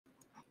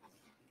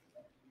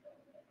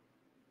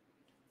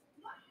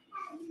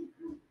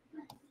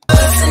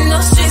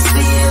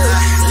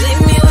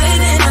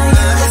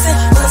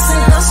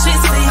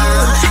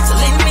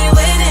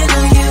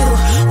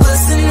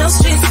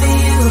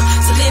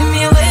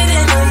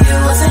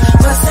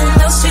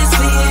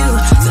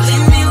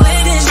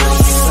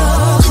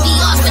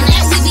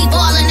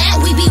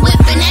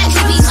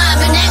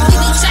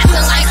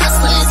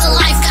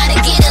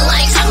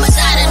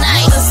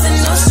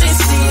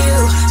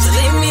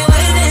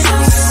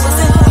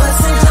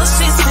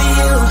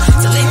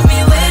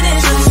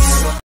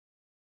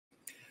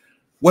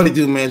What it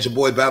do, man? It's your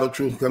boy Battle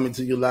Truth coming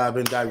to you live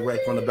and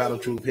direct from the Battle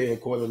Truth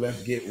headquarters.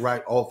 Let's get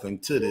right off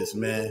into this,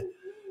 man.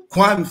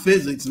 Quantum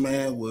physics,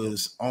 man,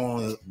 was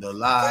on the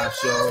live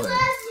show, and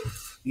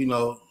you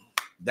know,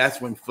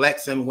 that's when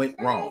flexing went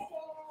wrong.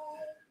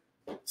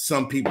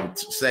 Some people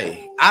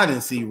say I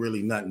didn't see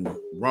really nothing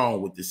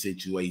wrong with the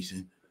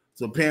situation.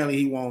 So apparently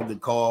he wanted to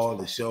call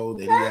the show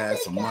that he had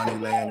some money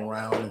laying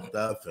around and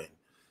stuff, and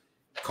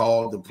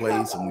called the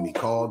place. And when he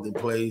called the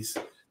place,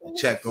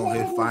 check on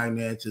his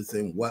finances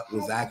and what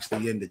was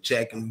actually in the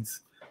checkings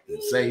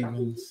and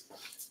savings,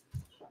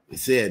 it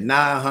said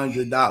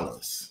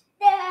 $900.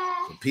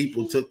 So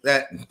people took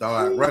that and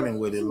started running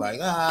with it like,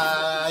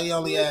 he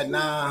only had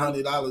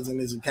 $900 in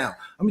his account.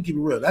 Let me keep it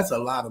real. That's a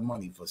lot of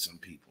money for some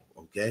people,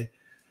 okay?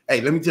 Hey,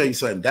 let me tell you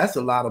something. That's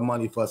a lot of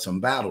money for some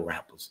battle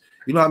rappers.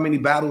 You know how many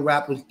battle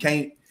rappers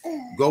can't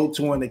go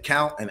to an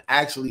account and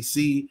actually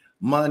see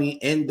money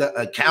in the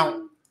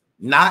account,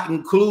 not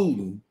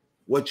including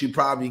what you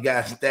probably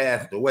got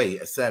stashed away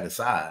or set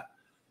aside?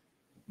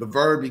 The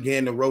Verb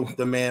began to roast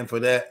the man for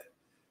that,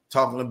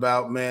 talking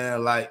about,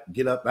 man, like,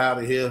 get up out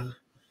of here,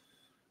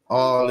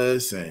 all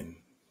this, and,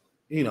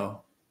 you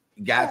know,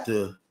 got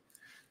to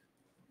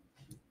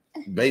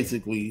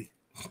basically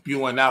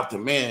spewing out the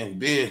man's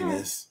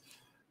business,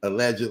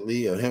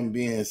 allegedly, or him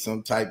being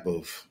some type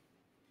of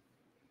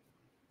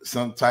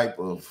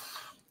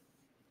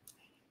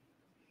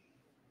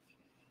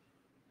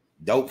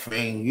dope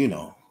thing, you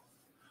know,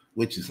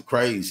 which is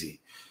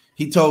crazy.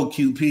 He told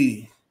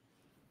QP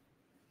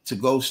to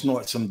go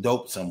snort some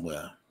dope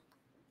somewhere.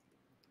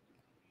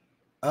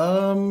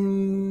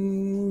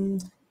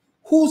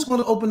 Who's going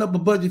to open up a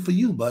budget for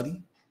you,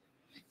 buddy?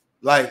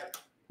 Like,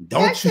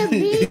 don't you?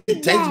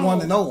 It takes one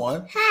to know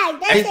one.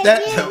 Ain't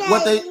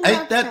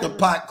that the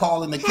pot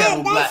calling the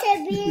kettle black? That's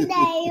a beer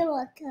that you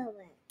were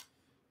covering.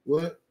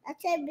 What?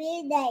 That's a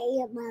beer that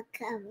you were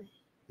covering.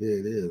 Yeah,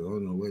 it is. I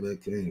don't know where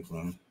that came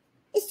from.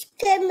 It's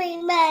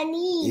coming my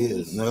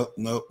knees. Yeah,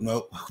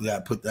 nope. We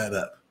gotta put that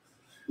up.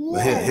 Yeah.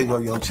 But here go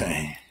your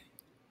chain.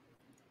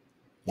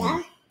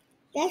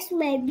 That's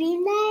my beer.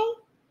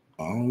 I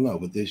don't know,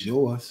 but this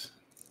yours.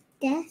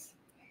 That's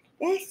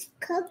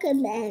cocoa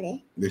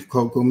melon. This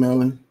cocoa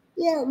melon?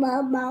 Yeah,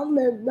 my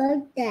mama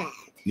bought that.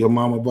 Your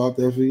mama bought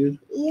that for you?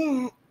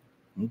 Yeah.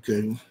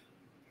 Okay.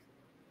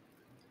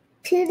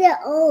 Put it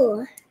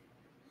on.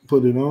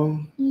 Put it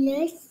on?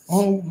 Yes.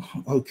 Oh,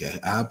 okay.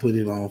 I'll put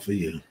it on for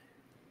you.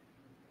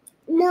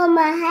 No,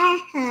 my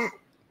hat.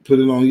 Put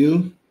it on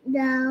you?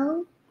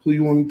 No. Who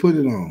you want me to put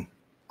it on?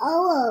 I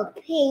will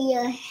put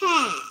your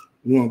hat.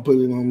 You want to put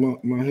it on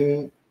my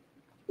head?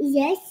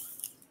 Yes.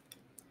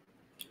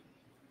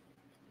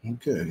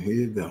 Okay, here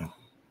you go.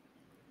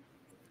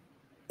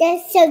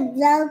 That's so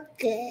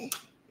good.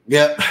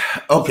 Yep.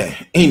 Okay.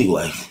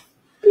 Anyway.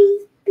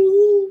 Beep,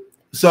 beep.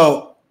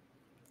 So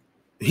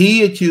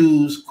he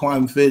accused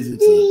quantum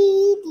physics of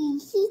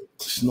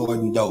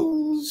snorting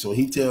dope. So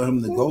he tell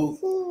him to go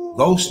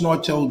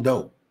snort your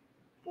dope.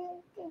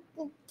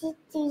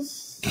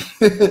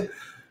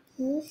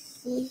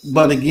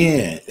 But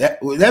again,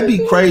 that'd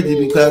be crazy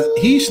because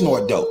he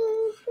snort dope.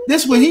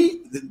 This when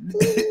he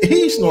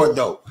snort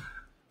dope.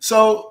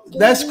 So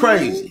that's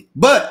crazy.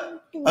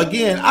 But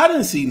again, I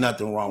didn't see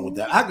nothing wrong with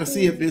that. I could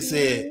see if it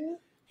said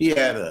he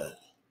had a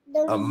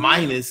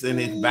minus in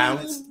his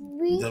balance,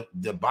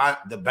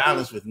 the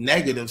balance was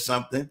negative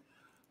something,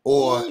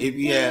 or if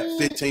you had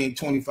 $15,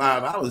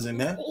 $25 in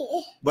there.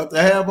 But to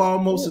have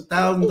almost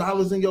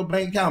 $1,000 in your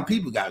bank account,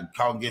 people got to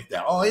call and get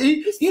that. Oh,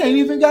 he ain't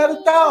even got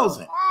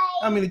 1,000.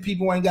 How many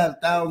people ain't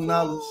got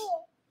 $1,000?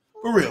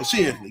 For real,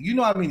 seriously. You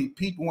know how many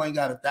people ain't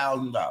got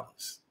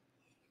 $1,000?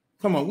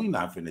 Come on, we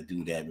not finna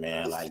do that,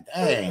 man. Like,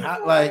 dang,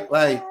 like,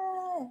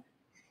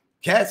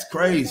 cat's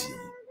crazy.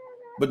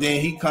 But then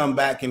he come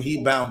back and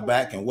he bounce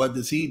back, and what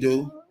does he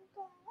do?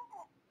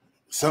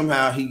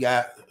 Somehow he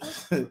got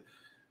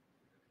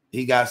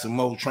some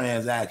more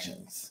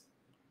transactions,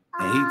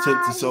 and he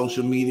took to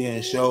social media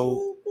and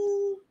showed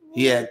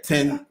he had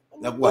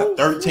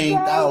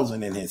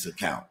 13,000 in his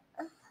account.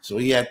 So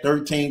he had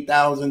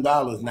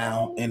 $13,000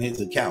 now in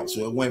his account.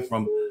 So it went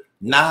from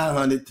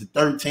 900 to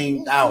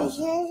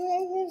 13,000.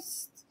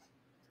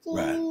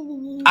 Right.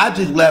 I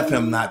just left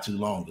him not too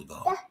long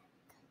ago.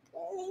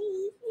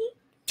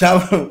 Tell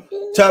him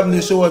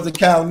to show his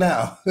account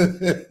now.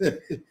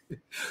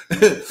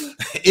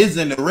 It's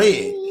in the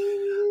red.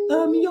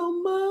 I'm your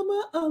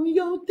mama, I'm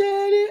your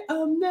daddy,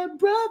 I'm that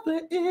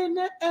brother in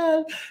the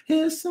air.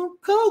 Here's some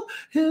coke,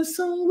 here's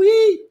some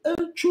weed, a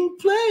true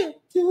player,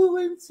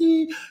 UNC.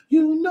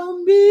 You know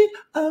me,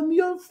 I'm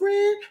your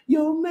friend,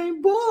 your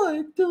main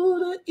boy through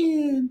the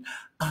end.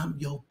 I'm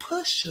your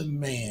pusher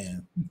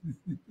man.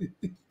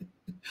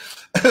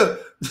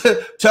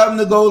 Tell him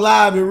to go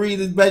live and read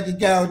his bank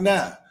account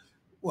now.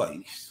 What?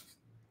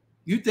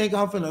 You think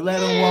I'm finna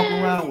let him walk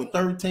around with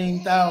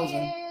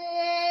 13,000?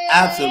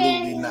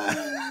 Absolutely not.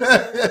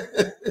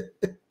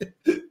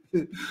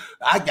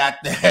 I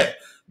got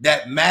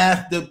that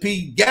Master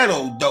P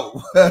ghetto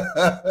dope.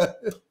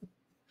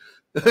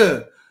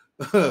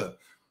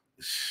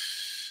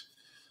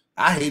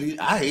 I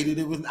hated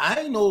it was. I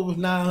didn't know it was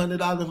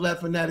 $900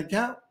 left in that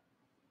account.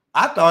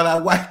 I thought I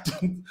wiped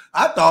it.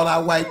 I thought I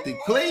wiped it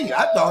clean.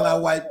 I thought I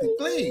wiped it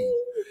clean.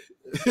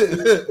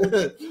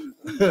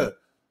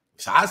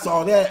 So I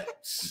saw that.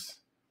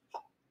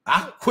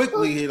 I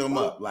quickly hit him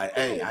up like,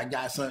 "Hey, I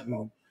got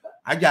something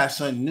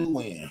new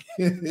in."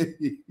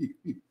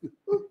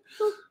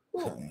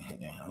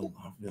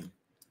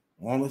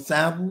 Want a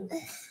sample?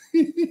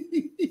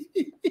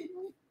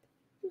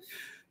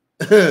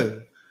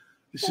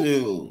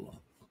 Shoot.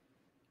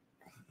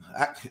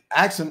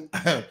 Ask him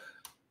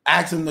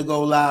to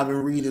go live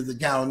and read his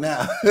account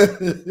now.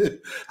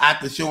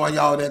 After showing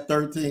y'all that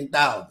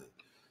 13,000.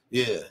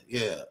 Yeah.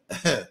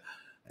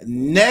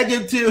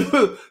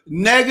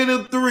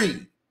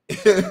 -3.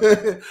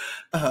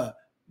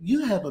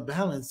 You have a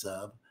balance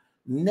of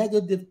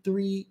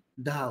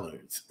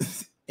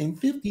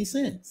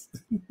 -$3.50.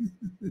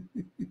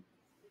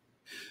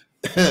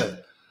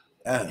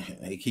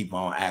 They keep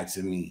on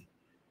asking me,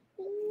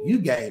 you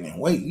gaining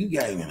weight, you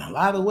gaining a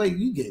lot of weight,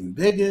 you getting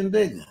bigger and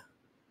bigger.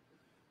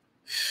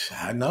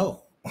 I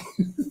know.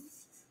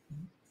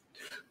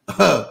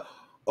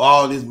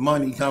 All this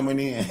money coming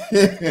in.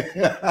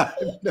 I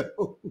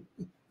know.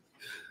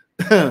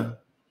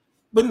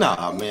 But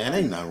nah, man,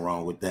 ain't nothing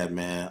wrong with that,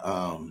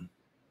 man.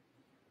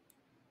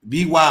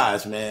 Be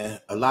wise, man.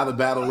 A lot of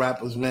battle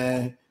rappers,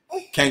 man,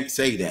 can't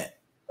say that.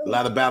 A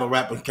lot of battle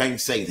rappers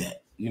can't say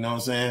that. You know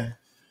what I'm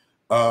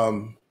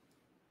saying?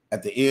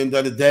 At the end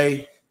of the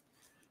day,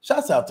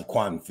 shouts out to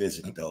Quantum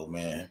Physics, though,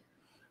 man.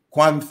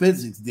 Quantum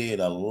Physics did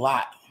a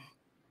lot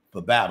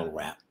for battle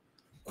rap.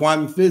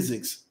 Quantum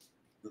Physics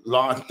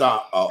launched a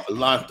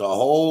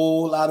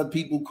whole lot of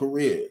people's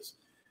careers.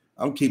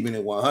 I'm keeping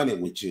it 100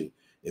 with you.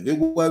 If it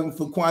wasn't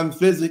for Quantum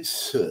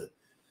Physics,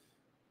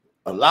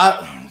 a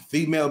lot of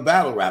female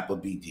battle rap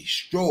would be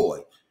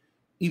destroyed,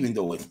 even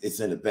though it's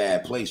in a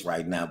bad place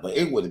right now, but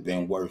it would have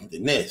been worse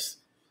than this.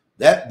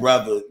 That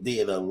brother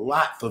did a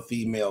lot for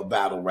female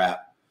battle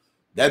rap.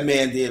 That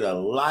man did a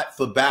lot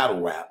for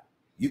battle rap.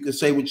 You can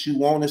say what you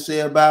want to say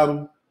about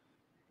him,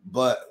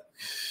 but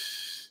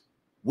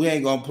we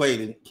ain't gonna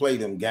play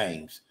them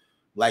games.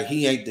 Like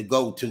he ain't the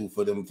go-to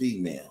for them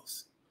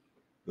females.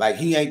 Like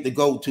he ain't the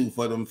go-to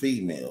for them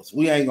females.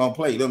 We ain't gonna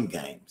play them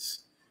games.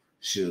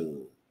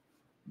 Shoot.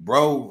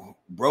 Bro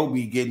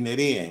be getting it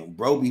in.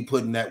 Bro be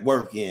putting that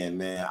work in,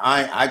 man.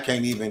 I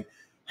can't even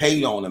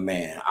hate on the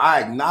man.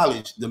 I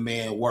acknowledge the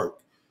man work.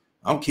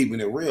 I'm keeping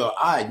it real.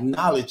 I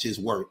acknowledge his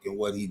work and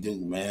what he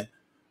do, man.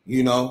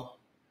 You know?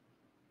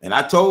 And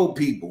I told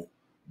people,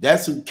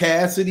 that's who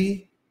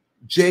Cassidy,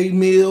 J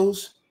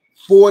Mills,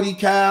 40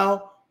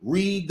 Cal,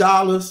 Reed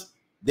Dollars,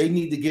 they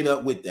need to get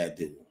up with that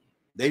dude.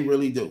 They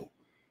really do.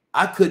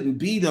 I couldn't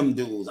be them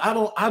dudes. I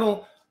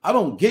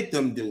don't get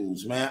them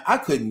dudes, man. I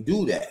couldn't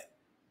do that.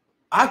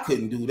 I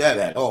couldn't do that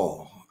at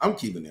all. I'm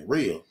keeping it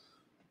real.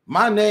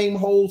 My name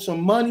holds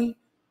some money.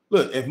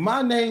 Look, if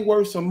my name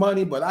worth some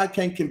money, but I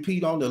can't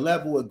compete on the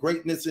level of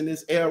greatness in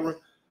this era,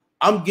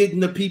 I'm getting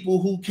the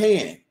people who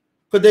can.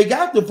 Because they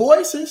got the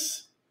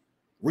voices.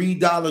 Reed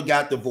Dollar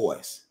got the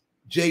voice.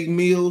 J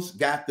Mills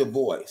got the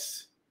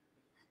voice.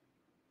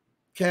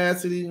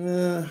 Cassidy,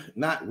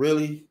 not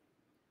really.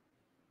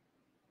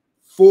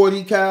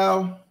 40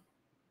 Cal,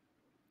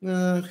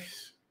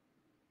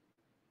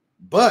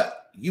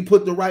 but you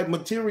put the right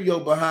material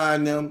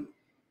behind them,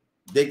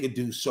 they could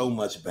do so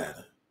much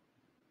better.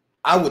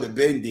 I would have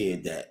been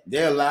did that.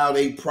 They allow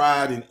their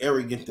pride and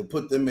arrogance to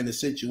put them in a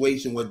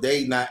situation where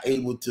they not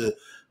able to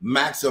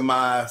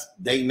maximize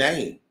their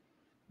name.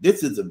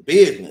 This is a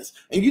business.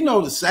 And you know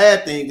the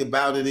sad thing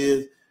about it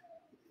is,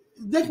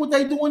 that's what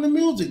they do in the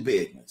music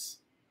business.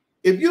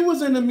 If you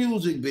was in the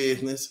music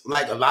business,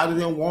 like a lot of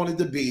them wanted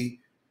to be,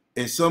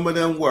 and some of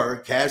them were,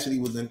 Cassidy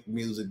was in the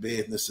music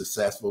business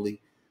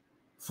successfully.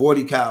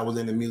 40 Cal was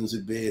in the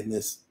music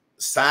business,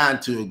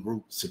 signed to a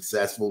group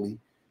successfully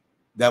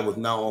that was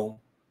known.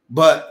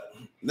 But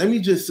let me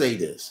just say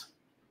this.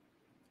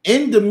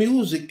 In the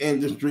music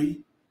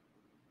industry,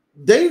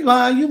 they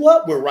line you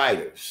up with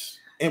writers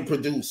and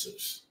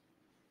producers.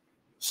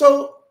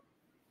 So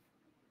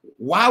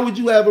why would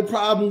you have a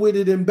problem with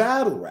it in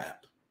battle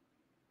rap?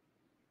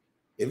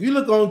 If you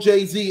look on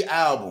Jay-Z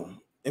album,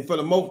 and for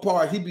the most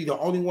part, he'd be the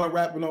only one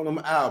rapping on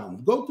them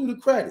albums. Go through the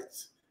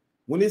credits.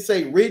 When it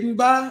say written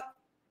by,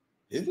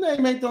 his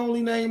name ain't the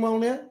only name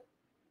on there.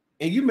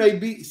 And you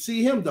may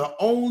see him the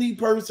only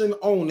person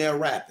on there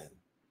rapping.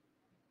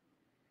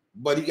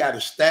 But he got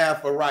a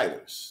staff of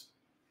writers.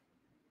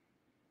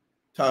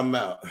 Talking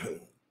about,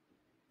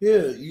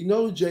 yeah, you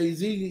know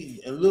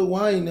Jay-Z and Lil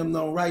Wayne them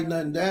don't write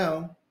nothing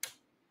down.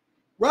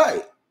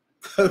 Right.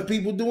 Because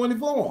people doing it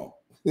for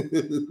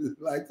him.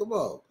 Like, come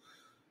on.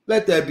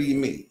 Let that be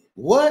me.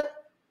 What?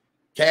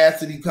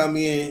 Cassidy come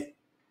in,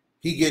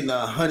 he getting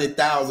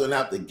 100,000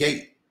 out the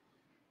gate,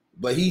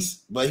 but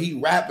he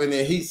rapping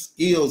and his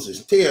skills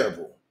is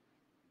terrible.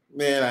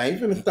 Man, I ain't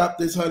gonna stop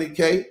this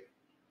 100K.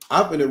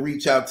 I'm gonna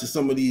reach out to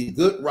some of these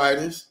good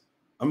writers.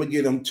 I'm gonna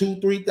get them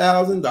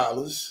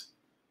 $2,000-$3,000,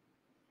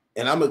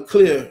 and I'm gonna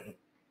clear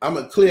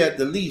at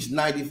the least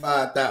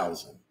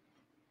 95,000.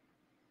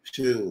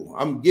 Shoot,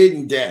 I'm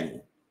getting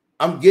Danny.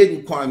 I'm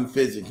getting Quantum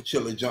Physics,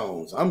 Chilla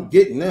Jones. I'm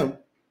getting them.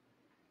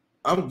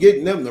 I'm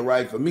getting them to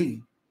write for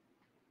me.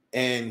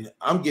 And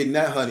I'm getting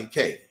that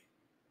 100K.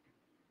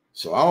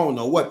 So I don't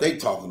know what they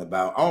talking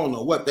about. I don't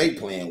know what they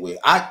playing with.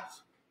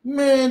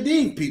 Man,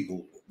 these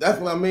people, that's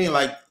what I mean.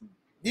 Like,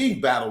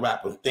 these battle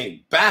rappers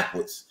think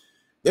backwards.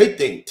 They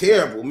think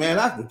terrible, man.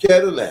 I can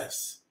care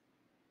less.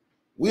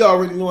 We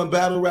already know in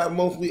battle rap,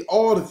 mostly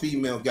all the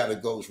females got a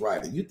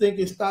ghostwriter. You think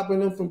it's stopping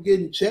them from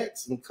getting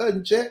checks and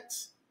cutting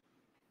checks?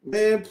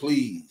 Man,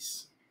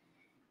 please.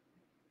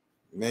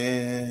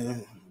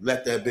 Man,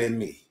 let that be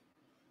me.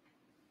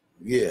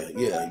 Yeah.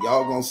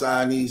 Y'all gonna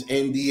sign these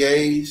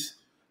NDAs.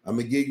 I'm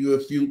gonna give you a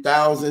few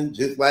thousand,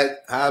 just like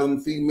how them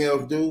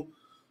females do.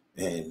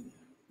 And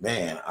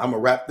man, I'm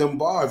gonna rap them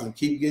bars and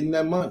keep getting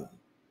that money.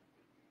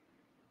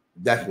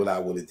 That's what I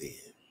would have did.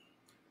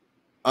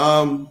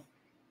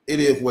 It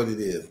is what it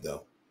is,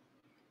 though.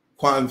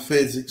 Quantum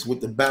Physics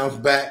with the bounce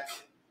back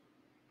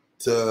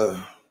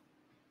to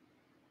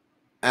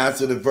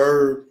answer the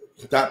verb.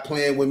 Stop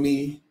playing with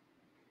me.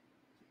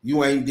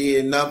 You ain't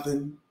did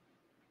nothing.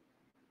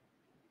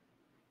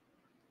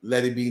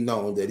 Let it be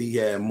known that he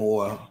had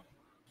more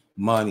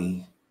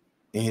money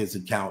in his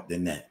account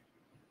than that.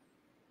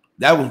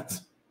 That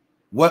was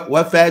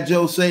what Fat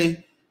Joe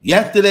say.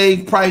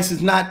 Yesterday's price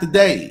is not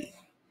today.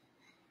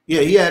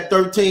 Yeah, he had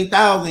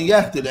 13,000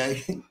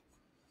 yesterday.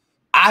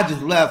 I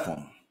just left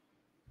him.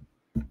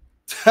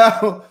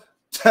 Tell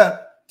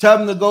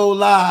him to go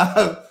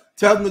live.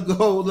 Tell him to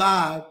go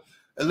live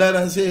and let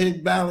us hit his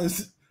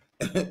balance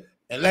and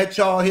let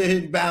y'all hit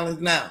his balance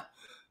now.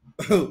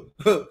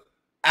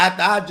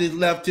 After I just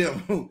left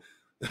him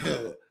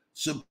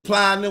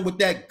supplying them with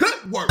that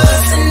good work.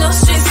 Bustin' no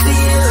streets for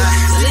you,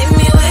 so leave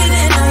me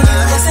waiting on you.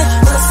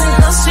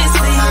 Bustin' no streets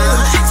for you,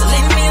 so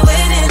leave me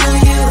waiting on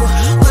you.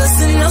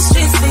 Bustin' no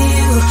streets for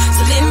you,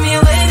 so leave me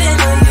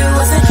waiting on you.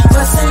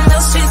 Bustin' no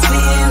streets for you.